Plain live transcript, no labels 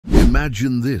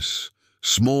Imagine this.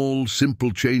 Small,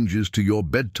 simple changes to your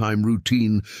bedtime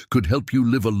routine could help you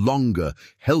live a longer,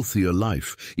 healthier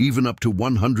life, even up to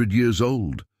 100 years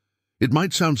old. It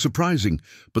might sound surprising,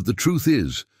 but the truth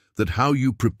is that how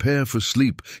you prepare for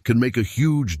sleep can make a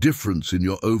huge difference in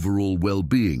your overall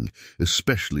well-being,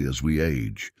 especially as we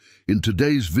age. In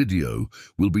today's video,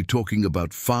 we'll be talking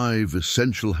about 5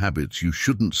 essential habits you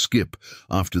shouldn't skip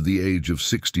after the age of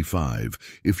 65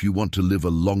 if you want to live a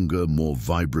longer, more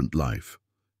vibrant life.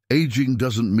 Aging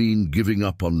doesn't mean giving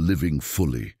up on living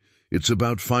fully. It's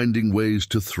about finding ways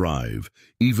to thrive,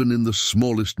 even in the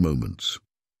smallest moments.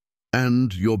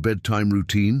 And your bedtime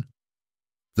routine?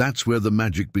 That's where the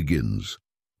magic begins.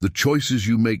 The choices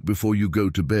you make before you go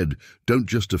to bed don't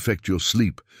just affect your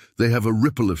sleep. They have a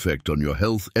ripple effect on your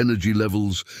health, energy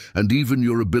levels, and even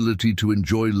your ability to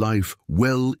enjoy life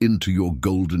well into your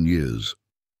golden years.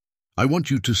 I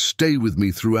want you to stay with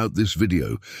me throughout this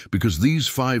video because these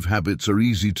 5 habits are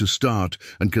easy to start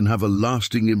and can have a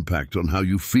lasting impact on how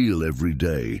you feel every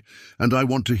day. And I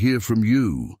want to hear from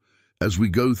you. As we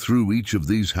go through each of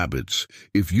these habits,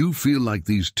 if you feel like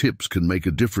these tips can make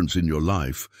a difference in your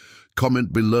life,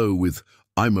 comment below with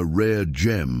 "I'm a rare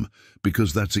gem,"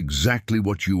 because that's exactly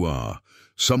what you are.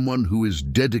 Someone who is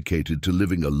dedicated to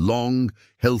living a long,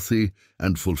 healthy,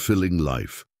 and fulfilling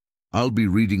life. I'll be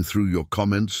reading through your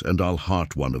comments and I'll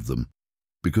heart one of them,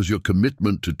 because your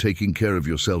commitment to taking care of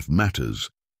yourself matters.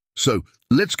 So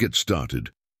let's get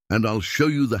started, and I'll show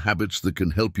you the habits that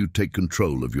can help you take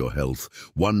control of your health,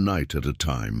 one night at a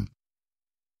time.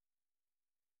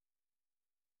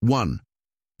 1.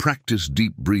 Practice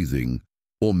deep breathing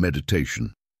or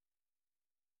meditation.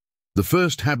 The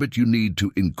first habit you need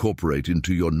to incorporate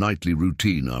into your nightly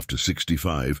routine after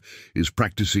 65 is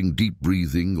practicing deep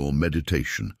breathing or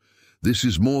meditation. This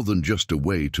is more than just a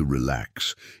way to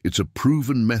relax. It's a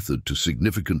proven method to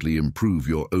significantly improve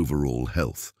your overall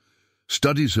health.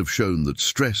 Studies have shown that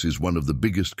stress is one of the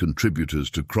biggest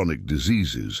contributors to chronic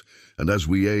diseases, and as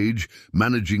we age,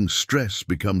 managing stress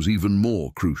becomes even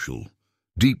more crucial.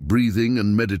 Deep breathing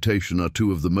and meditation are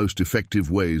 2 of the most effective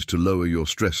ways to lower your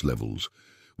stress levels,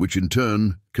 which in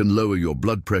turn can lower your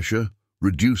blood pressure,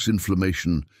 reduce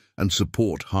inflammation, and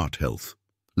support heart health.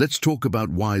 Let's talk about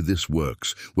why this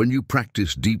works. When you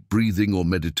practice deep breathing or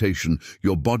meditation,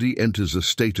 your body enters a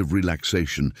state of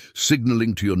relaxation,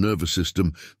 signaling to your nervous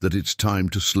system that it's time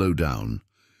to slow down.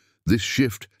 This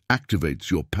shift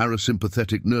activates your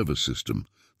parasympathetic nervous system,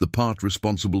 the part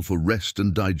responsible for rest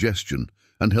and digestion,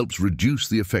 and helps reduce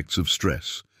the effects of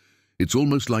stress. It's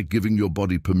almost like giving your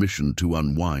body permission to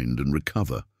unwind and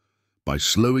recover. By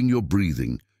slowing your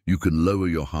breathing, you can lower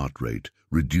your heart rate,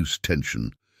 reduce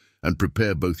tension, and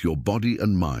prepare both your body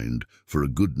and mind for a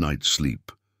good night's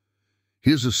sleep.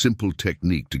 Here's a simple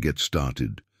technique to get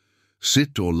started.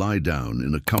 Sit or lie down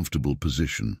in a comfortable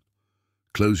position.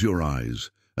 Close your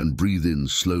eyes and breathe in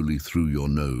slowly through your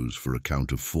nose for a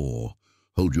count of 4.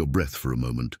 Hold your breath for a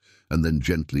moment and then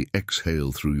gently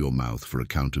exhale through your mouth for a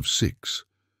count of 6.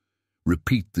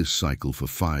 Repeat this cycle for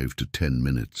 5 to 10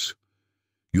 minutes.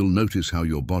 You'll notice how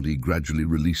your body gradually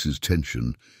releases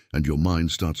tension and your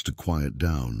mind starts to quiet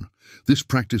down. This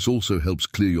practice also helps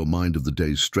clear your mind of the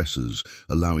day's stresses,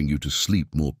 allowing you to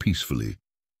sleep more peacefully.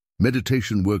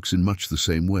 Meditation works in much the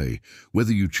same way,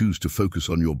 whether you choose to focus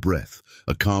on your breath,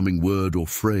 a calming word or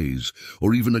phrase,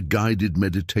 or even a guided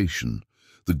meditation.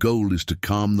 The goal is to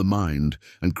calm the mind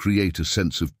and create a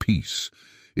sense of peace.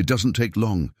 It doesn't take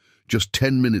long. Just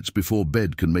 10 minutes before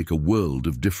bed can make a world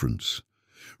of difference.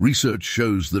 Research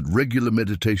shows that regular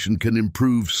meditation can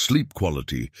improve sleep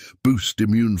quality, boost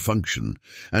immune function,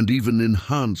 and even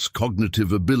enhance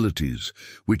cognitive abilities,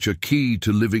 which are key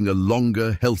to living a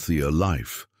longer, healthier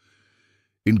life.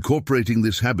 Incorporating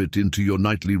this habit into your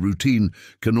nightly routine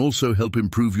can also help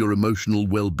improve your emotional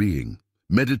well-being.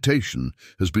 Meditation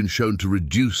has been shown to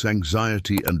reduce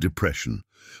anxiety and depression,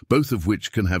 both of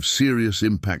which can have serious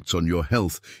impacts on your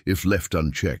health if left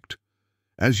unchecked.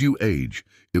 As you age,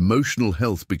 emotional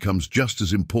health becomes just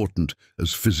as important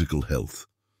as physical health.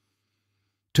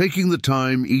 Taking the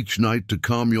time each night to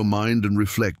calm your mind and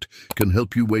reflect can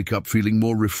help you wake up feeling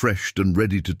more refreshed and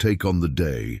ready to take on the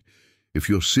day. If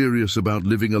you're serious about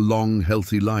living a long,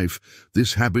 healthy life,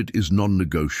 this habit is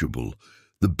non-negotiable.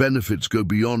 The benefits go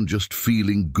beyond just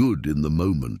feeling good in the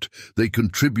moment. They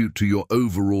contribute to your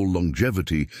overall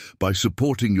longevity by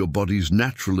supporting your body's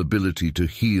natural ability to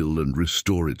heal and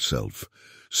restore itself.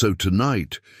 So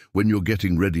tonight, when you're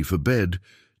getting ready for bed,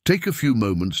 take a few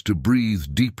moments to breathe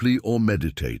deeply or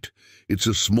meditate. It's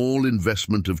a small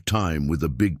investment of time with a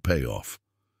big payoff.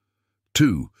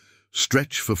 2.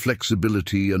 Stretch for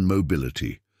flexibility and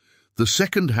mobility. The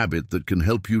second habit that can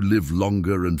help you live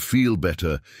longer and feel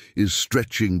better is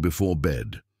stretching before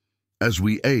bed. As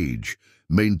we age,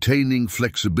 maintaining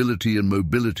flexibility and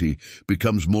mobility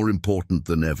becomes more important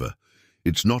than ever.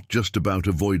 It's not just about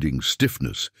avoiding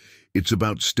stiffness, it's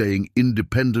about staying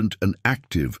independent and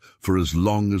active for as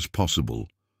long as possible.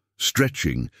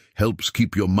 Stretching helps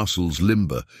keep your muscles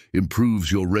limber,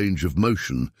 improves your range of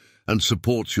motion, and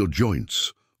supports your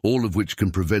joints, all of which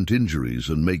can prevent injuries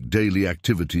and make daily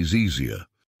activities easier.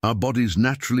 Our bodies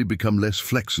naturally become less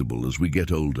flexible as we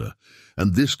get older,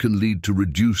 and this can lead to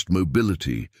reduced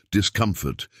mobility,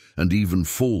 discomfort, and even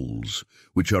falls,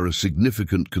 which are a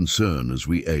significant concern as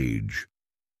we age.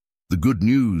 The good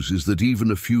news is that even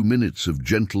a few minutes of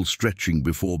gentle stretching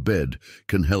before bed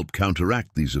can help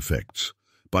counteract these effects.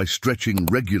 By stretching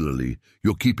regularly,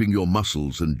 you're keeping your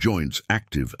muscles and joints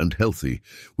active and healthy,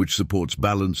 which supports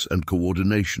balance and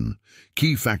coordination,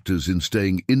 key factors in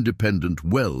staying independent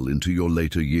well into your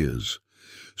later years.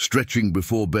 Stretching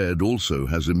before bed also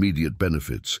has immediate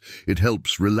benefits. It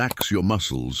helps relax your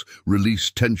muscles, release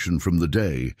tension from the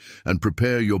day, and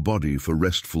prepare your body for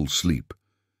restful sleep.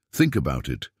 Think about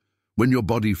it. When your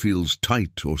body feels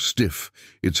tight or stiff,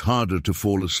 it's harder to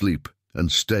fall asleep and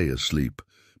stay asleep.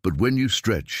 But when you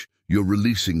stretch, you're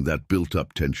releasing that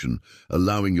built-up tension,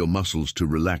 allowing your muscles to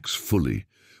relax fully,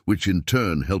 which in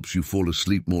turn helps you fall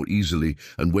asleep more easily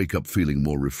and wake up feeling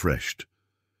more refreshed.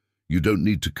 You don't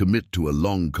need to commit to a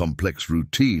long, complex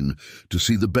routine to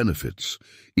see the benefits.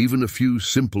 Even a few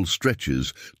simple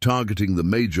stretches targeting the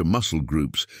major muscle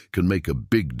groups can make a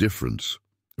big difference.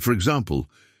 For example,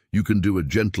 you can do a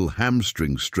gentle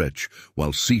hamstring stretch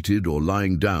while seated or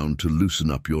lying down to loosen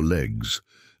up your legs.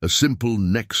 A simple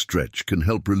neck stretch can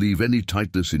help relieve any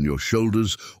tightness in your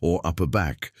shoulders or upper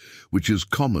back, which is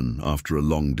common after a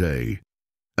long day.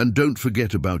 And don't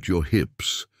forget about your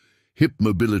hips. Hip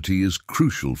mobility is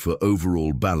crucial for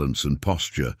overall balance and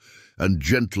posture, and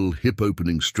gentle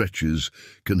hip-opening stretches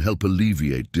can help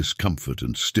alleviate discomfort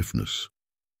and stiffness.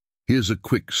 Here's a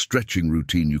quick stretching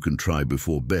routine you can try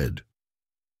before bed.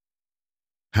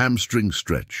 Hamstring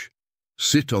stretch.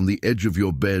 Sit on the edge of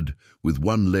your bed with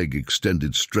one leg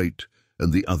extended straight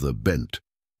and the other bent.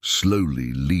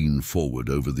 Slowly lean forward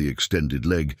over the extended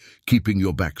leg, keeping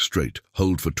your back straight.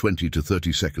 Hold for 20 to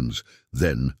 30 seconds,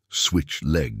 then switch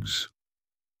legs.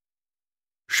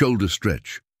 Shoulder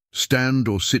stretch. Stand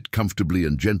or sit comfortably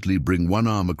and gently bring one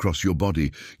arm across your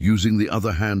body, using the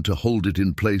other hand to hold it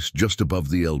in place just above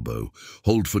the elbow.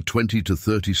 Hold for 20 to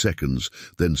 30 seconds,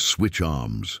 then switch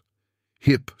arms.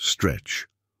 Hip stretch.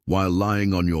 While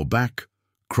lying on your back,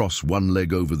 cross one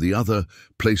leg over the other,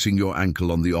 placing your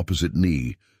ankle on the opposite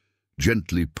knee.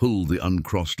 Gently pull the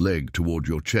uncrossed leg toward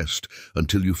your chest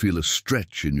until you feel a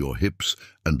stretch in your hips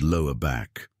and lower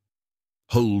back.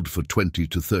 Hold for 20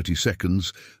 to 30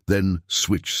 seconds, then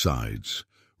switch sides.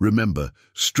 Remember,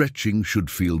 stretching should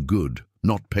feel good,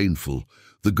 not painful.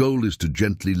 The goal is to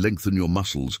gently lengthen your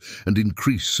muscles and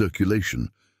increase circulation,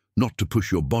 not to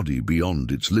push your body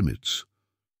beyond its limits.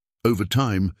 Over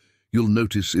time, you'll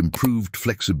notice improved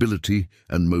flexibility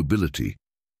and mobility,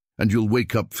 and you'll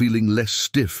wake up feeling less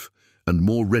stiff and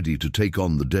more ready to take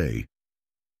on the day.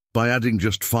 By adding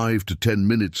just 5 to 10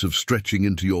 minutes of stretching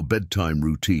into your bedtime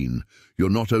routine, you're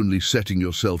not only setting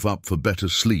yourself up for better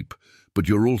sleep, but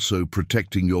you're also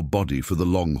protecting your body for the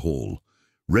long haul.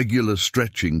 Regular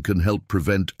stretching can help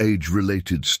prevent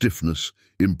age-related stiffness,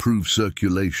 improve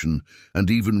circulation, and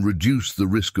even reduce the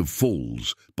risk of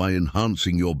falls by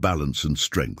enhancing your balance and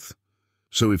strength.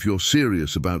 So if you're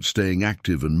serious about staying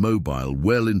active and mobile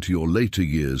well into your later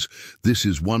years, this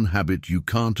is one habit you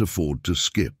can't afford to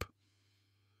skip.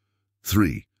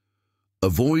 3.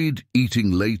 Avoid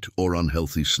eating late or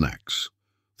unhealthy snacks.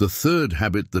 The third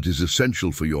habit that is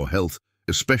essential for your health,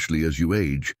 especially as you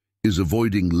age, is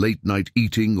avoiding late-night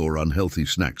eating or unhealthy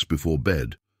snacks before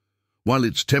bed. While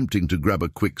it's tempting to grab a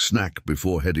quick snack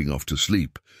before heading off to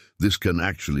sleep, this can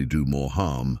actually do more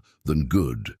harm than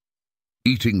good.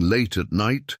 Eating late at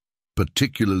night,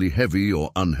 particularly heavy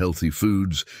or unhealthy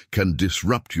foods, can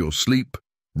disrupt your sleep,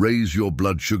 raise your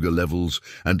blood sugar levels,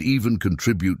 and even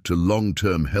contribute to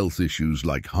long-term health issues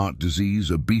like heart disease,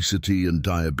 obesity, and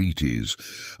diabetes.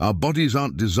 Our bodies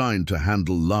aren't designed to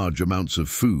handle large amounts of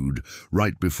food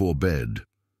right before bed.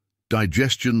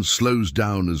 Digestion slows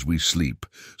down as we sleep,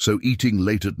 so eating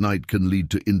late at night can lead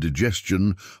to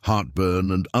indigestion,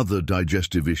 heartburn, and other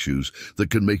digestive issues that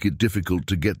can make it difficult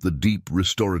to get the deep,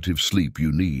 restorative sleep you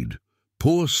need.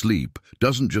 Poor sleep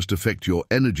doesn't just affect your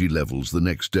energy levels the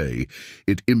next day,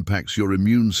 it impacts your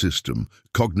immune system,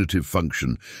 cognitive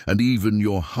function, and even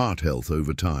your heart health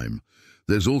over time.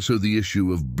 There's also the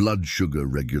issue of blood sugar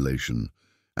regulation.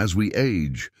 As we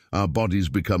age, our bodies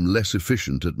become less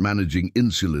efficient at managing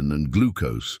insulin and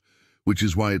glucose, which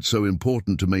is why it's so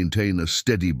important to maintain a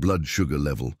steady blood sugar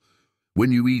level.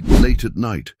 When you eat late at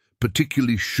night,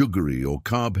 particularly sugary or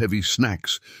carb-heavy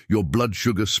snacks, your blood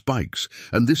sugar spikes,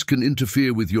 and this can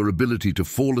interfere with your ability to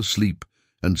fall asleep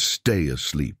and stay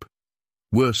asleep.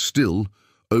 Worse still,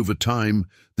 over time,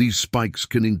 these spikes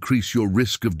can increase your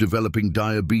risk of developing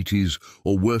diabetes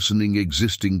or worsening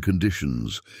existing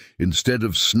conditions. Instead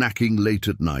of snacking late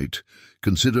at night,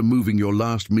 consider moving your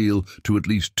last meal to at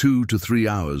least 2 to 3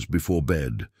 hours before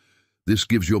bed. This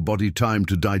gives your body time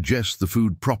to digest the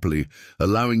food properly,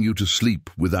 allowing you to sleep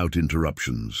without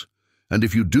interruptions. And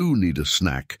if you do need a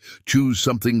snack, choose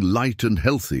something light and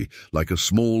healthy, like a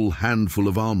small handful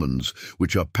of almonds,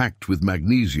 which are packed with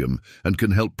magnesium and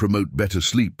can help promote better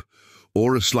sleep,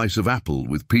 or a slice of apple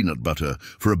with peanut butter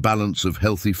for a balance of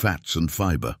healthy fats and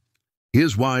fiber.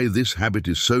 Here's why this habit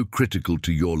is so critical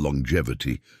to your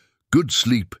longevity. Good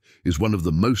sleep is one of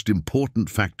the most important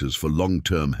factors for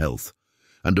long-term health,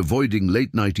 and avoiding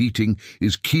late-night eating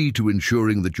is key to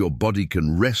ensuring that your body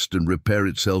can rest and repair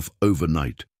itself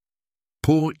overnight.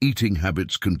 Poor eating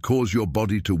habits can cause your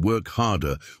body to work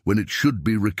harder when it should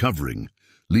be recovering,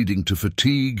 leading to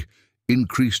fatigue,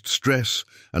 increased stress,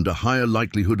 and a higher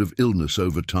likelihood of illness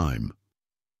over time.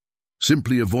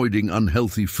 Simply avoiding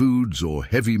unhealthy foods or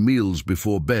heavy meals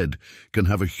before bed can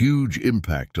have a huge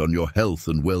impact on your health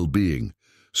and well-being.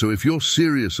 So if you're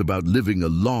serious about living a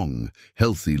long,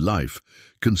 healthy life,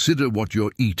 consider what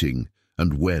you're eating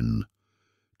and when.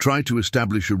 Try to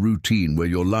establish a routine where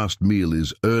your last meal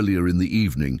is earlier in the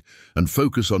evening and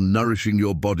focus on nourishing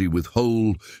your body with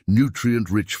whole,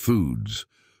 nutrient-rich foods.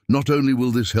 Not only will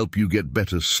this help you get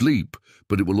better sleep,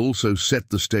 but it will also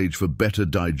set the stage for better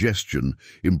digestion,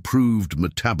 improved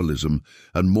metabolism,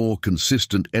 and more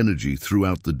consistent energy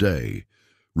throughout the day.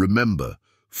 Remember,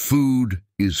 food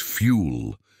is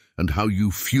fuel, and how you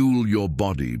fuel your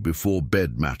body before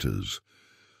bed matters.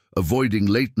 Avoiding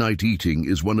late-night eating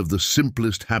is one of the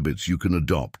simplest habits you can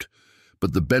adopt,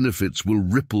 but the benefits will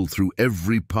ripple through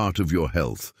every part of your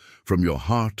health, from your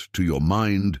heart to your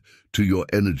mind to your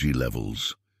energy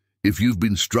levels. If you've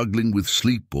been struggling with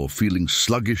sleep or feeling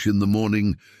sluggish in the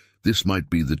morning, this might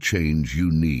be the change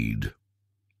you need.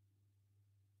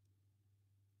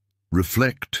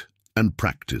 Reflect and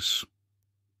practice.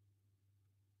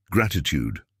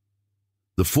 Gratitude.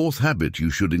 The fourth habit you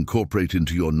should incorporate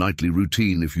into your nightly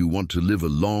routine if you want to live a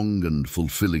long and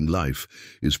fulfilling life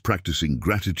is practicing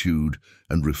gratitude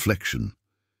and reflection.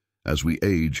 As we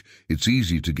age, it's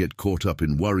easy to get caught up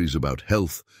in worries about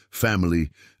health,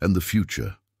 family, and the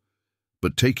future.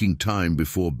 But taking time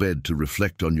before bed to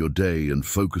reflect on your day and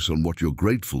focus on what you're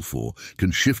grateful for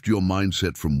can shift your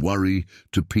mindset from worry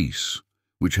to peace,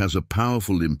 which has a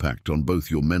powerful impact on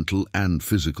both your mental and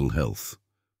physical health.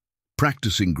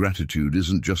 Practicing gratitude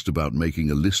isn't just about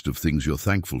making a list of things you're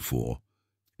thankful for.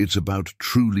 It's about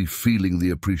truly feeling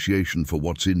the appreciation for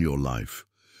what's in your life.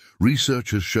 Research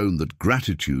has shown that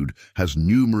gratitude has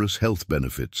numerous health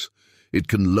benefits. It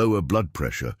can lower blood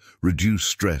pressure, reduce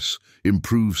stress,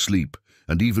 improve sleep,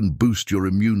 and even boost your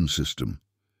immune system.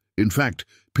 In fact,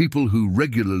 people who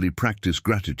regularly practice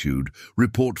gratitude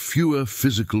report fewer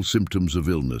physical symptoms of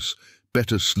illness,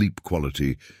 better sleep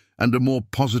quality, and a more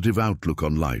positive outlook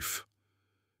on life.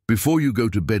 Before you go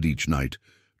to bed each night,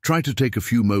 try to take a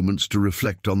few moments to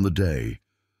reflect on the day.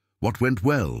 What went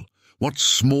well? What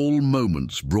small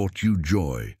moments brought you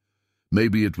joy?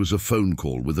 Maybe it was a phone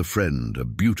call with a friend, a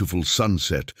beautiful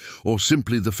sunset, or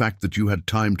simply the fact that you had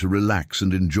time to relax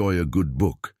and enjoy a good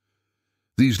book.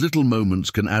 These little moments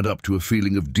can add up to a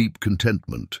feeling of deep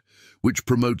contentment, which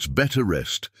promotes better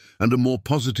rest and a more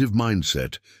positive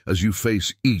mindset as you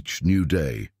face each new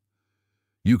day.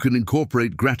 You can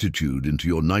incorporate gratitude into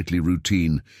your nightly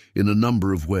routine in a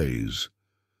number of ways.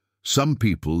 Some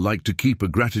people like to keep a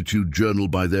gratitude journal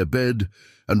by their bed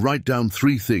and write down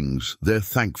 3 things they're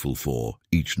thankful for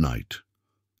each night.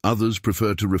 Others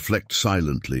prefer to reflect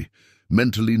silently,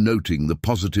 mentally noting the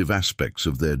positive aspects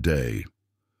of their day.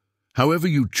 However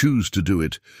you choose to do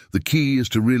it, the key is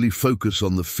to really focus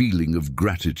on the feeling of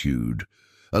gratitude,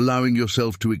 allowing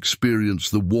yourself to experience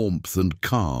the warmth and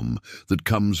calm that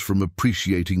comes from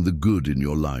appreciating the good in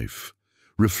your life.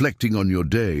 Reflecting on your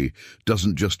day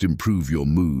doesn't just improve your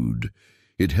mood.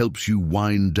 It helps you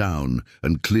wind down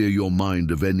and clear your mind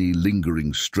of any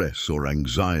lingering stress or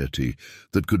anxiety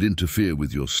that could interfere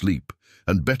with your sleep.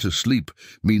 And better sleep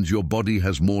means your body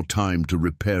has more time to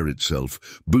repair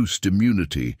itself, boost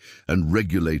immunity, and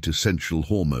regulate essential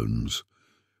hormones.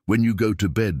 When you go to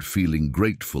bed feeling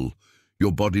grateful,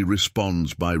 your body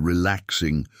responds by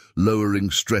relaxing,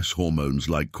 lowering stress hormones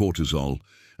like cortisol,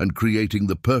 and creating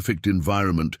the perfect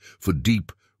environment for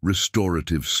deep,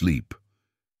 restorative sleep.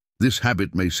 This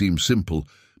habit may seem simple,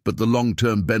 but the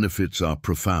long-term benefits are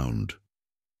profound.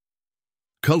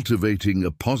 Cultivating a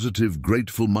positive,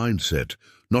 grateful mindset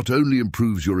not only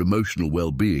improves your emotional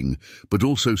well-being, but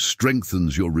also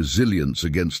strengthens your resilience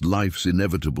against life's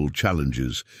inevitable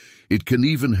challenges. It can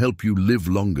even help you live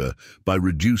longer by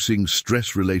reducing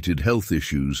stress-related health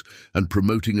issues and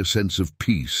promoting a sense of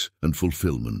peace and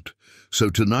fulfillment. So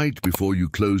tonight, before you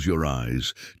close your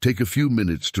eyes, take a few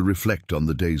minutes to reflect on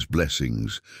the day's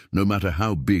blessings, no matter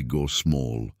how big or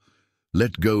small.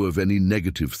 Let go of any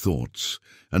negative thoughts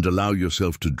and allow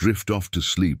yourself to drift off to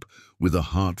sleep with a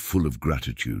heart full of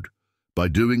gratitude. By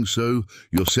doing so,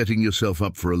 you're setting yourself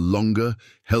up for a longer,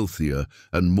 healthier,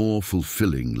 and more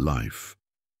fulfilling life.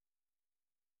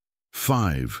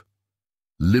 5.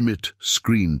 Limit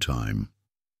screen time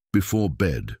before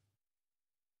bed.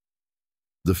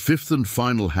 The fifth and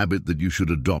final habit that you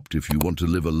should adopt if you want to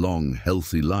live a long,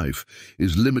 healthy life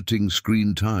is limiting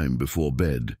screen time before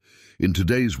bed. In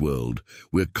today's world,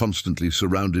 we're constantly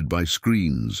surrounded by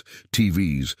screens,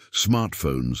 TVs,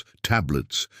 smartphones,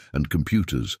 tablets, and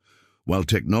computers. While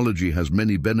technology has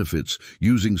many benefits,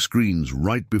 using screens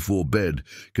right before bed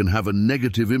can have a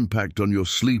negative impact on your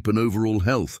sleep and overall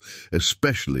health,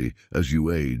 especially as you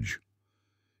age.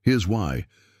 Here's why.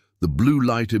 The blue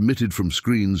light emitted from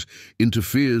screens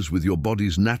interferes with your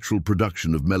body's natural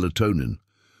production of melatonin,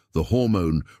 the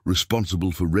hormone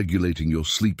responsible for regulating your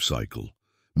sleep cycle.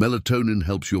 Melatonin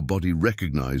helps your body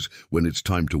recognize when it's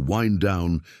time to wind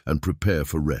down and prepare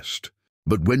for rest.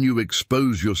 But when you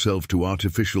expose yourself to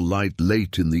artificial light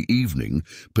late in the evening,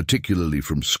 particularly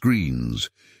from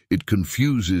screens, it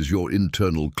confuses your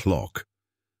internal clock.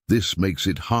 This makes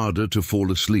it harder to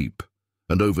fall asleep.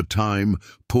 And over time,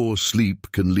 poor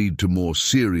sleep can lead to more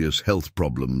serious health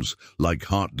problems like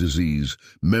heart disease,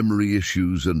 memory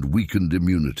issues, and weakened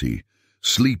immunity.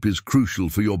 Sleep is crucial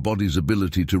for your body's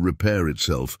ability to repair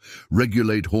itself,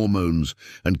 regulate hormones,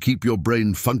 and keep your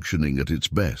brain functioning at its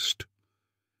best.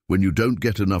 When you don't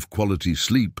get enough quality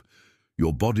sleep,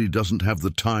 your body doesn't have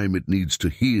the time it needs to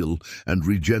heal and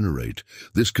regenerate.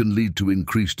 This can lead to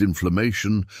increased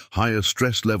inflammation, higher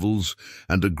stress levels,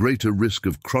 and a greater risk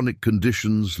of chronic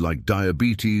conditions like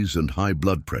diabetes and high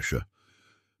blood pressure.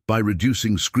 By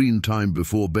reducing screen time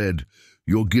before bed,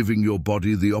 you're giving your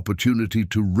body the opportunity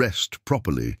to rest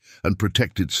properly and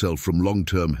protect itself from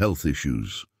long-term health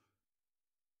issues.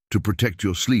 To protect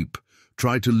your sleep,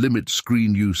 try to limit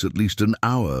screen use at least an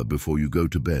hour before you go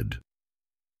to bed.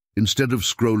 Instead of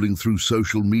scrolling through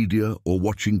social media or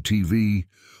watching TV,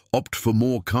 opt for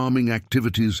more calming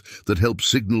activities that help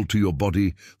signal to your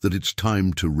body that it's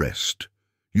time to rest.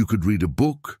 You could read a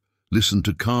book, listen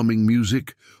to calming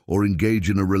music, or engage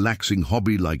in a relaxing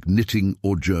hobby like knitting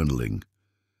or journaling.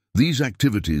 These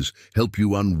activities help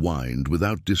you unwind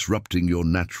without disrupting your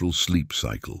natural sleep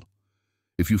cycle.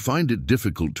 If you find it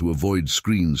difficult to avoid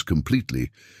screens completely,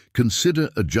 consider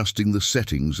adjusting the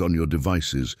settings on your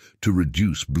devices to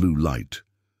reduce blue light.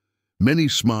 Many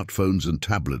smartphones and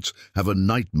tablets have a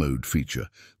night mode feature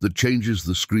that changes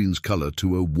the screen's color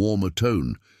to a warmer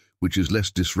tone, which is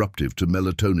less disruptive to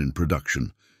melatonin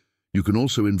production. You can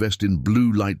also invest in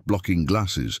blue light blocking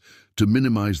glasses to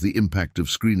minimize the impact of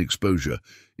screen exposure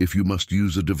if you must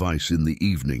use a device in the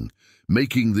evening.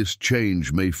 Making this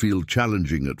change may feel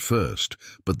challenging at first,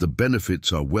 but the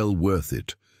benefits are well worth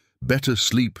it. Better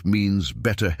sleep means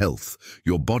better health.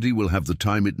 Your body will have the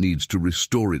time it needs to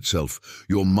restore itself,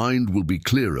 your mind will be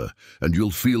clearer, and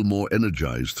you'll feel more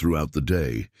energized throughout the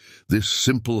day. This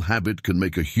simple habit can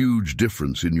make a huge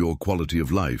difference in your quality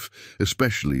of life,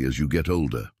 especially as you get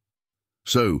older.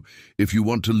 So, if you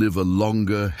want to live a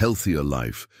longer, healthier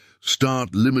life,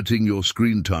 start limiting your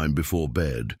screen time before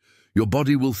bed. Your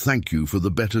body will thank you for the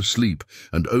better sleep,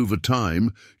 and over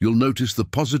time, you'll notice the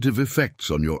positive effects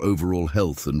on your overall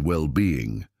health and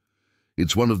well-being.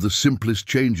 It's one of the simplest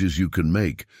changes you can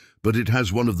make, but it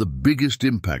has one of the biggest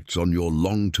impacts on your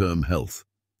long-term health.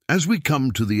 As we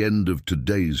come to the end of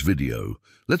today's video,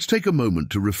 let's take a moment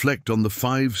to reflect on the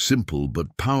 5 simple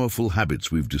but powerful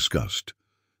habits we've discussed.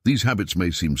 These habits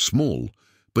may seem small,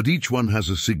 but each one has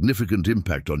a significant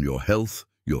impact on your health,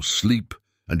 your sleep,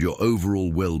 and your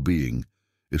overall well-being,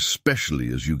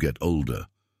 especially as you get older.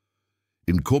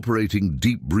 Incorporating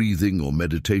deep breathing or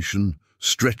meditation,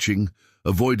 stretching,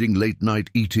 avoiding late-night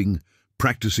eating,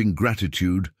 practicing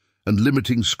gratitude, and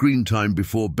limiting screen time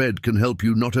before bed can help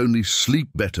you not only sleep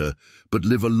better, but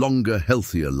live a longer,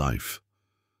 healthier life.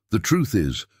 The truth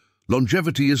is,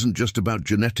 longevity isn't just about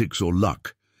genetics or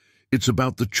luck. It's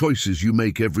about the choices you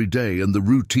make every day and the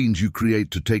routines you create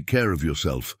to take care of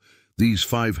yourself. These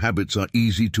 5 habits are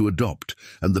easy to adopt,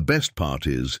 and the best part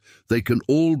is they can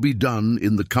all be done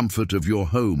in the comfort of your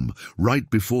home, right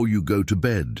before you go to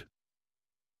bed.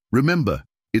 Remember,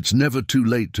 it's never too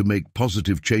late to make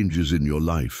positive changes in your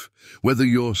life. Whether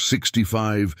you're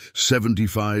 65,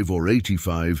 75, or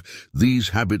 85, these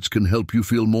habits can help you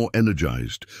feel more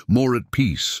energized, more at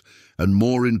peace, and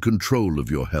more in control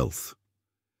of your health.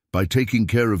 By taking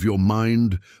care of your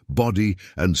mind, body,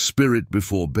 and spirit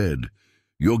before bed,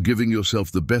 you're giving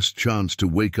yourself the best chance to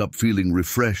wake up feeling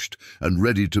refreshed and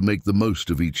ready to make the most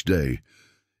of each day.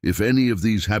 If any of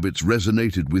these habits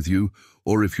resonated with you,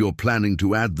 or if you're planning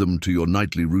to add them to your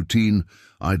nightly routine,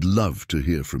 I'd love to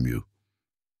hear from you.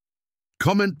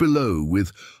 Comment below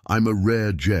with "I'm a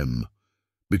rare gem,"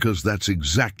 because that's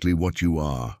exactly what you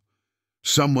are.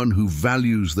 Someone who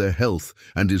values their health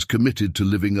and is committed to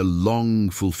living a long,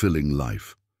 fulfilling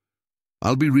life.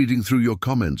 I'll be reading through your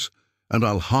comments, and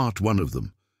I'll heart one of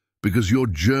them, because your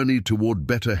journey toward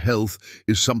better health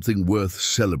is something worth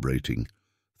celebrating.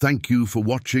 Thank you for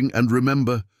watching, and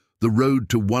remember, the road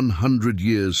to 100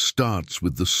 years starts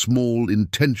with the small,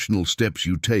 intentional steps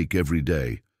you take every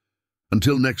day.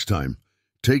 Until next time,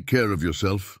 take care of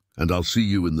yourself, and I'll see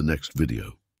you in the next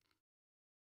video.